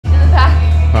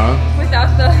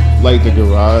Like the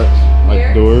garage,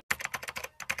 like door.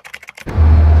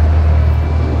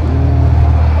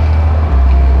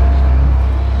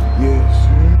 Yes,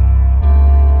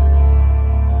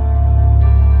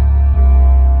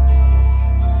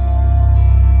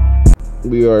 sir.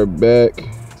 We are back.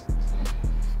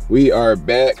 We are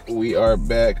back. We are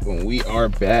back. And we are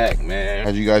back, man.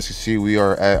 As you guys can see, we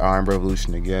are at Iron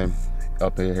Revolution again,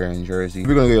 up here in Jersey.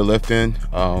 We're gonna get a lift in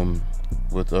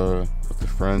with a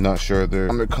friend. Not sure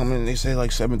they're coming. They say like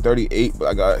 7:38, but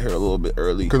I got here a little bit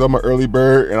early because I'm an early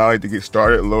bird and I like to get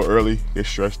started a little early, get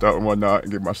stretched out and whatnot,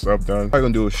 and get my stuff done. I'm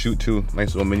gonna do a shoot too,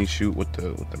 nice little mini shoot with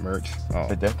the merch.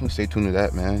 Definitely stay tuned to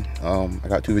that, man. I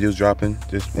got 2 videos dropping.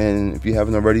 And if you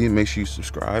haven't already, make sure you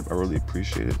subscribe. I really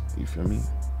appreciate it. You feel me?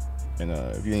 And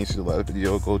if you didn't see the last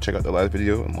video, go check out the last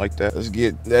video and like that. Let's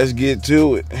get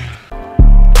to it.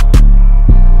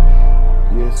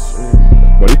 Yes, sir.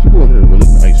 But these people in here are really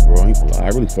nice, bro. I ain't gonna lie. I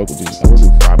really fuck with these. I really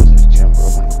vibe with this gym, bro.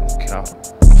 I'm not gonna count.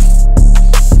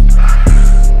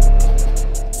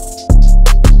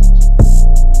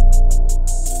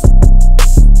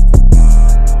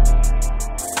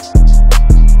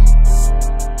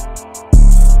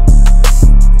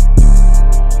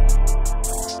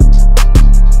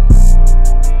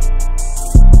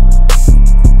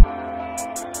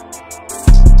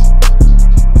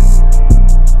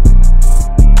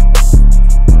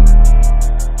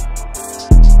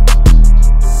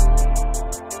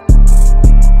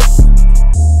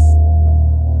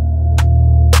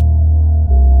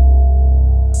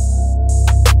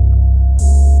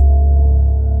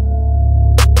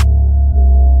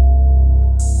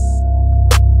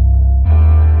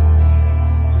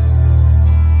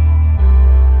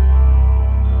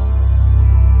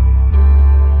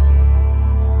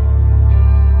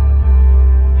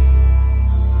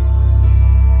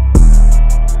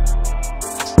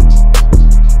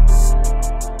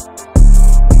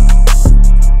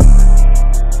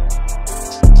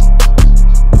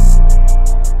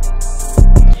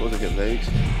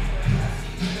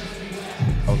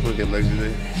 Legs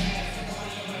today,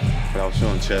 but I was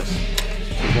feeling chest,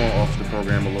 so I'm going off the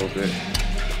program a little bit,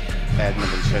 add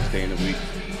another chest day in the week.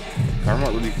 I'm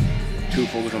not really too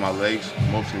focused on my legs,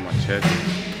 mostly my chest,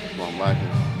 what I'm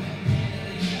lacking.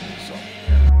 So.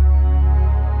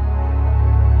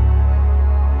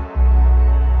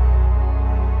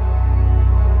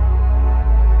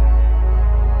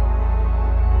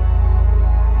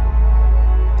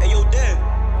 Hey yo, Dev,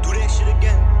 do that shit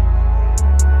again.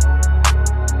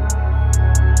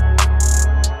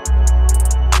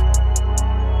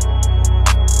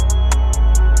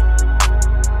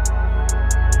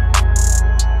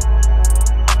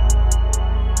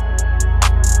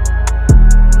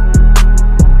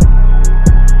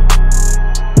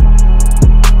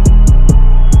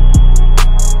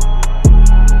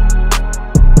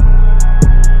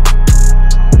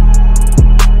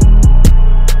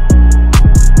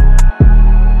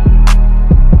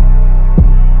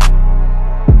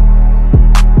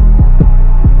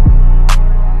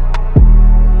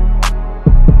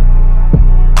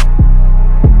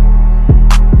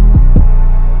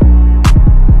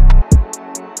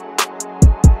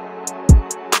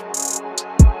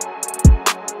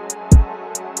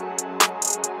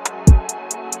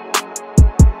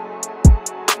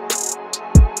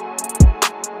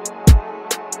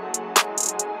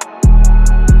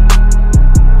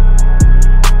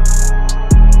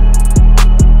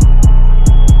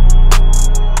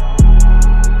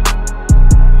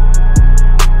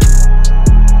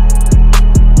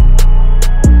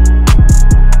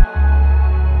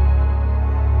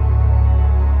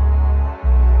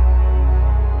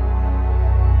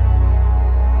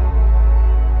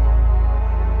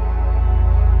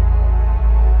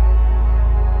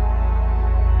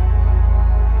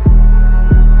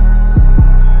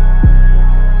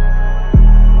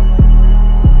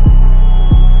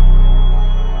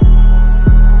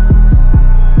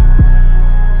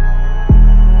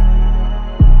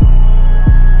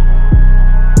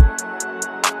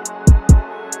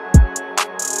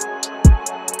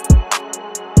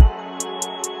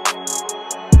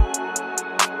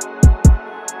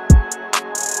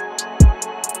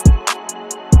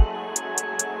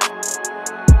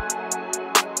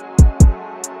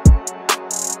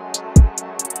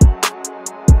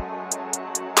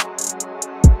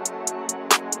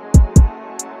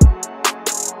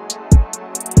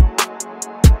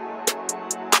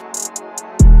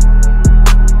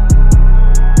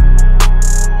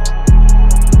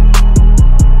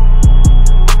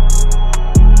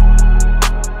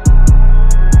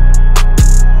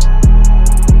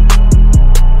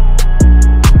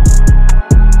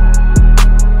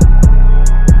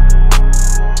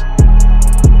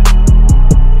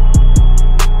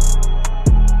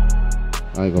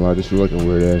 This was like a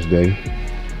weird ass day.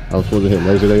 I was supposed to hit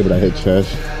legs today, but I hit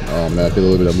chest. I did a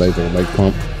little bit of leg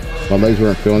pump. My legs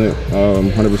weren't feeling it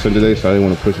 100% today, so I didn't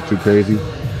want to push it too crazy.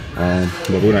 But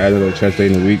we're gonna add another chest day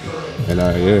in the week, and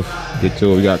yeah, get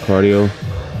to it. We got cardio.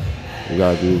 We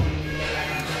gotta do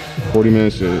 40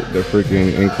 minutes of the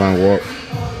freaking incline walk.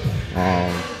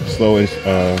 Slow and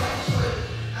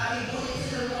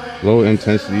low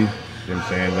intensity. You know what I'm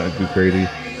saying? Not too crazy.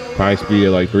 High speed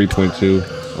at like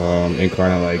 3.2.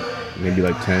 Incline at like maybe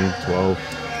like 10, 12,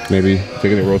 maybe.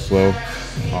 Taking it real slow.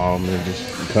 And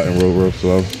just cutting real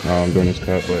slow during this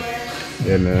cut. But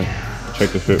yeah, man. Check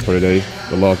the fit for today.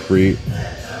 The Lost Breed.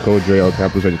 Code Dre, all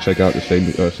capitals at the checkout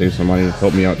to save some money.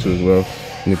 Help me out too as well.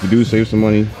 And if you do save some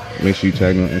money, make sure you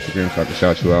tag me on Instagram so I can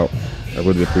shout you out. I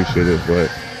really appreciate it. But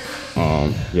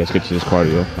yeah, let's get to this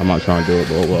cardio. I'm not trying to do it,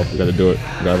 but oh well, we gotta do it.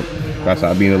 Gotta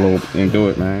stop being a little and do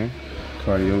it, man.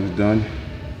 Cardio is done.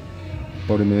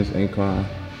 40 minutes incline. You know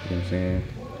what I'm saying?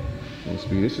 And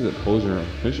speed. This is a posing room.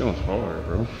 This shit one's hard,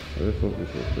 bro. Let's focus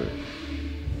real quick.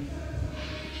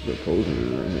 This is a posing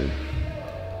room right here.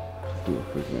 Let's do a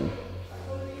quick one.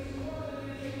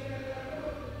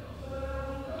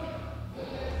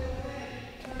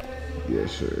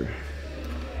 Yes, sir.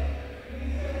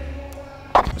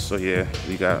 So yeah,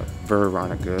 we got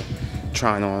Veronica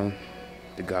trying on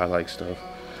the guy-like stuff.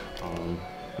 I'm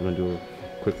gonna do a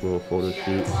quick little photo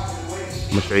shoot. I'm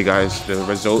gonna show you guys the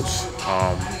results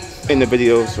in the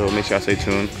video, so make sure y'all stay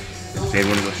tuned. If you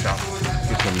want to go shop,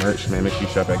 get some merch, man, make sure you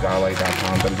shop at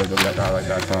guylike.com,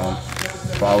 www.guylike.com.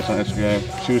 Follow us on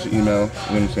Instagram, shoot us an email, you know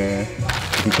what I'm saying?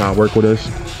 If you trying to work with us.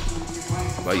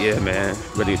 But yeah, man,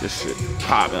 ready to just shit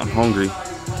popping. I'm hungry,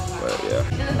 but yeah.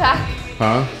 In the back.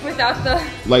 Huh? Without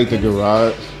the... Like the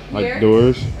garage, like here?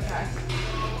 doors. Okay.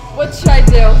 What should I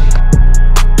do?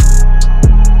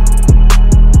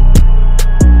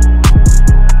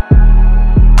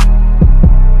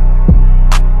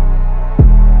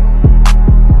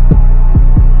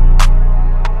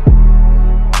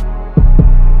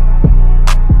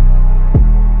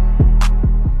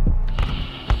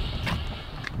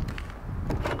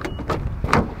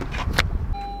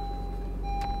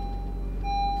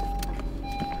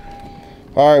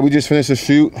 All right, we just finished the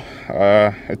shoot.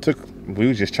 We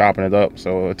was just chopping it up,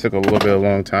 so it took a little bit of a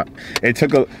long time. It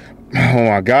took a, oh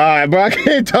my God, bro, I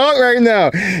can't talk right now.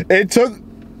 It took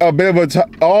a bit of a,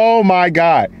 oh my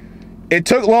God. It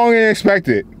took longer than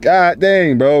expected. God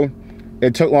dang, bro.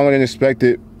 It took longer than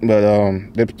expected,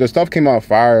 but the stuff came out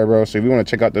fire, bro. So if you want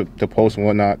to check out the posts and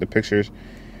whatnot, the pictures,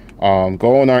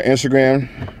 go on our Instagram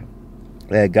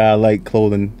at Guylike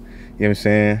Clothing, you know what I'm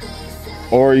saying?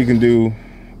 Or you can do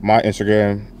my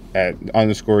Instagram at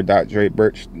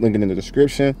 _.DreBirch, link in the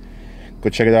description. Go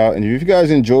check it out. And if you guys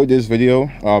enjoyed this video,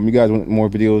 you guys want more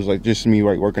videos like just me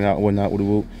like working out and whatnot,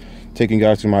 taking you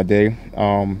guys through my day,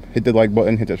 hit the like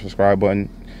button, hit the subscribe button.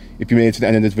 If you made it to the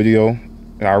end of this video,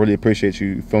 and I really appreciate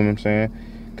you feel what I'm saying,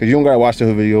 because you don't gotta watch the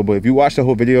whole video, but if you watch the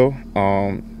whole video,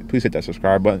 please hit that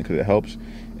subscribe button because it helps,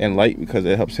 and like because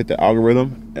it helps hit the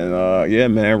algorithm. And yeah,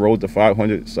 man, road to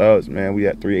 500 subs, man. We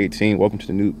at 318. Welcome to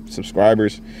the new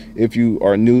subscribers if you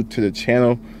are new to the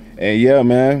channel. And yeah,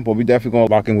 man, but we definitely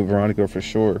gonna lock in with Veronica for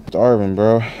sure. Starving,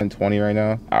 bro. I'm 20 right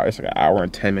now. It's like an hour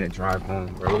and 10-minute drive home,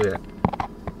 bro. Look at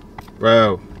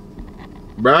that.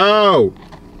 Bro,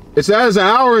 it says an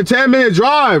hour and 10-minute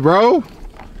drive, bro.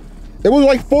 It was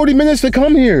like 40 minutes to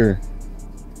come here.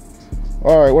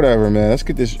 All right, whatever, man. Let's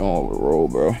get this on the road,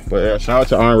 bro. But yeah, shout out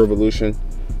to Iron Revolution,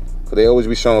 because they always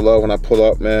be showing love when I pull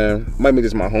up, man. Might be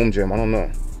this my home gym, I don't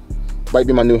know. Might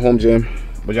be my new home gym.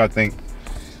 What y'all think?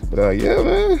 But yeah,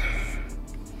 man.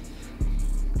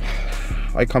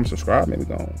 Like, comment, subscribe, maybe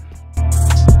go on.